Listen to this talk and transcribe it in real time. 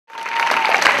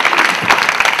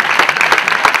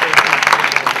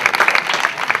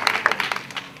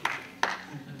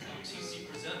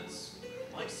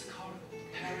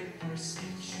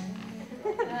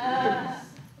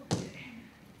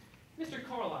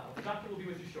Carlisle, the doctor will be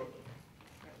with you shortly.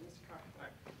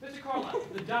 Mr. Carlisle,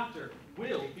 the doctor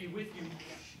will be with you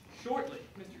shortly.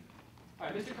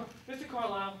 Mr.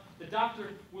 Carlisle, the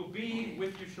doctor will be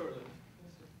with you shortly.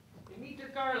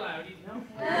 Mr. Carlisle, no?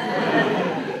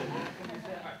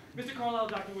 Mr. Carlisle,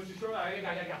 the doctor will be with you shortly. I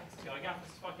got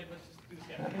this. Fuck it, let's just do this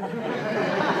again.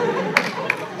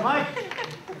 Mike!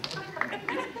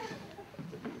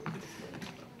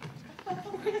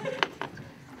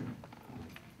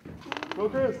 Go,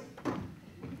 Chris.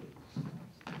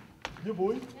 Yeah,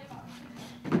 boy.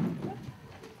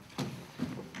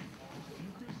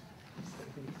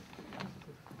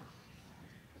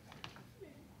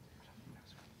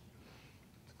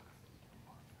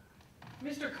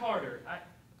 Mr. Carter,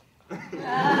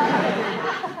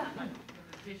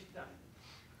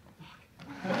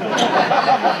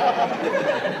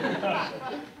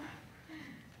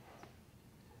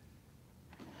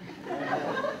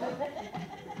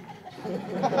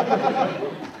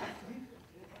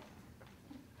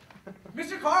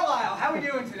 Mr. Carlisle, how are we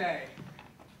doing today?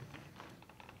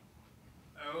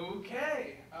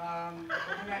 Okay.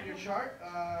 Looking at your chart,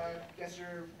 guess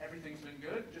everything's been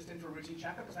good. Just in for a routine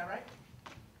checkup, is that right?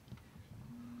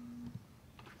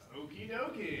 Okie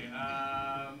dokie.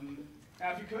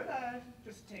 Now if you could,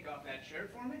 just take off that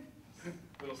shirt for me. A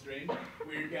little strange.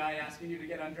 Weird guy asking you to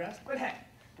get undressed, but hey,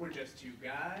 we're just two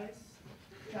guys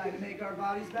trying to make our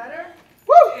bodies better.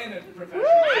 Woo! In a professional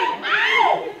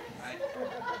way. Right.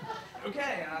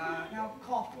 Okay, now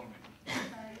cough for me.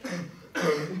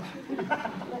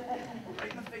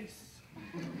 Right in the face.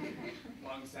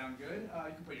 Lungs sound good.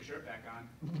 You can put your shirt back on.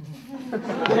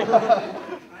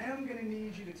 I am going to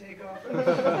need you to take off those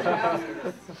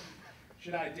trousers.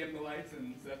 Should I dim the lights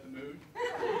and set the mood?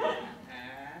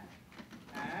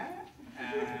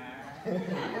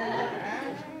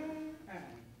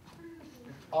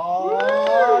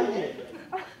 Oh, yeah.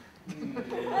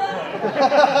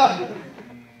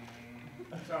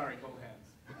 Sorry, both hands.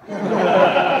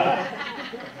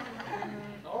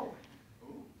 Oh.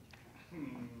 Ooh.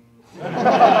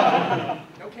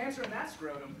 No cancer in that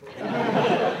scrotum. All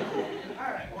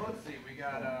right, well, let's see. We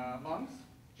got lungs,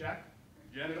 check.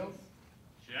 Genitals,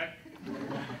 check.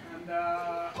 And,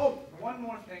 oh, one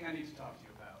more thing I need to talk to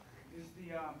you about. Is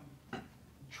the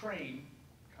train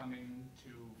coming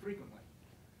too frequently?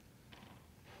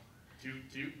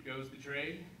 Toot toot goes the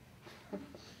train.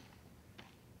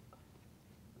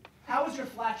 How was your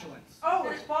flatulence? oh,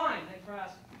 it's fine. Thanks for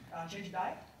asking. Change of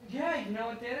diet? Yeah, you know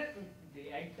what did it? The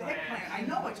The eggplant. eggplant. I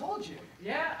know, I told you.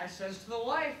 Yeah, I says to the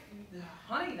wife,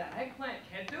 honey, that eggplant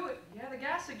can't do it. Yeah, the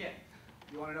gas again.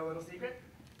 You want to know a little secret?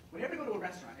 When you ever go to a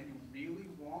restaurant and you really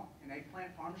want an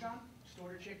eggplant parmesan, just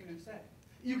order chicken instead.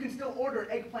 You can still order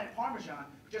eggplant parmesan,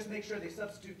 just make sure they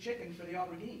substitute chicken for the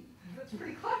aubergine. That's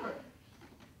pretty clever.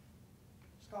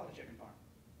 Just call it a chicken parm.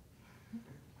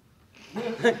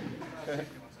 Excuse me 1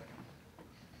 second.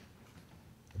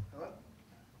 Hello?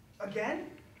 Again?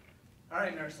 All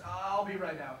right, nurse, I'll be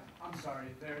right out. I'm sorry,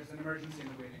 there's an emergency in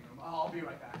the waiting room. I'll be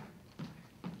right back.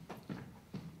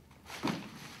 All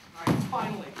right,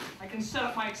 finally, I can set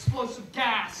up my explosive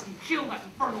gas and kill that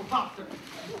infernal doctor.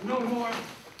 No more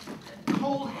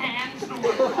cold hands, no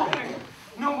more coughing,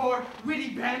 no more witty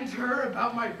banter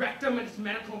about my rectum and its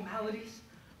medical maladies.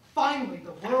 Finally,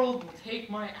 the world will take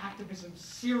my activism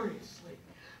seriously.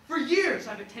 For years,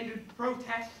 I've attended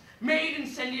protests, made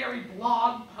incendiary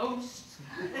blog posts,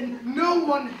 and no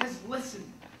one has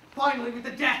listened. Finally, with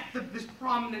the death of this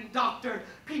prominent doctor,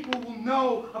 people will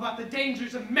know about the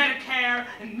dangers of Medicare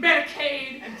and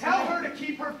Medicaid. And tell her to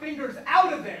keep her fingers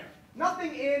out of there.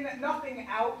 Nothing in, nothing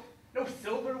out. No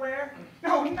silverware.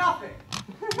 No, nothing.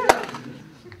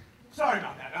 Sorry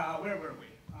about that. Where were we?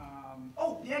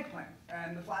 Oh, the eggplant.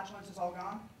 And the flatulence is all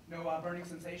gone? No burning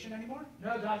sensation anymore?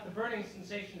 No, Doc, the burning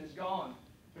sensation is gone.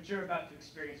 But you're about to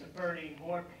experience a burning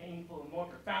more painful and more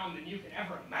profound than you can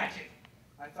ever imagine.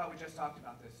 I thought we just talked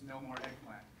about this. No more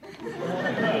eggplant.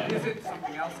 Is it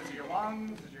something else? Is it your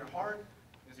lungs? Is it your heart?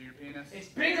 Is it your penis? It's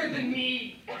bigger than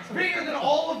me. It's bigger than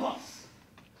all of us.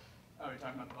 Oh, you're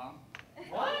talking about the bomb?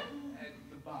 What?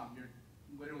 The bomb. You're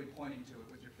literally pointing to it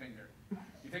with your finger.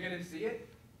 You think I didn't see it?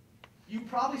 You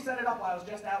probably set it up while I was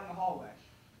just out in the hallway.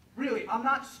 Really, I'm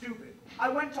not stupid. I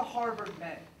went to Harvard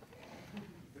Med.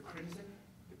 The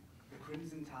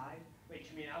Crimson Tide. Wait,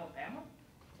 you mean Alabama?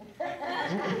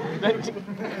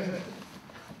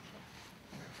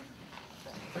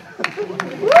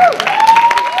 Woo!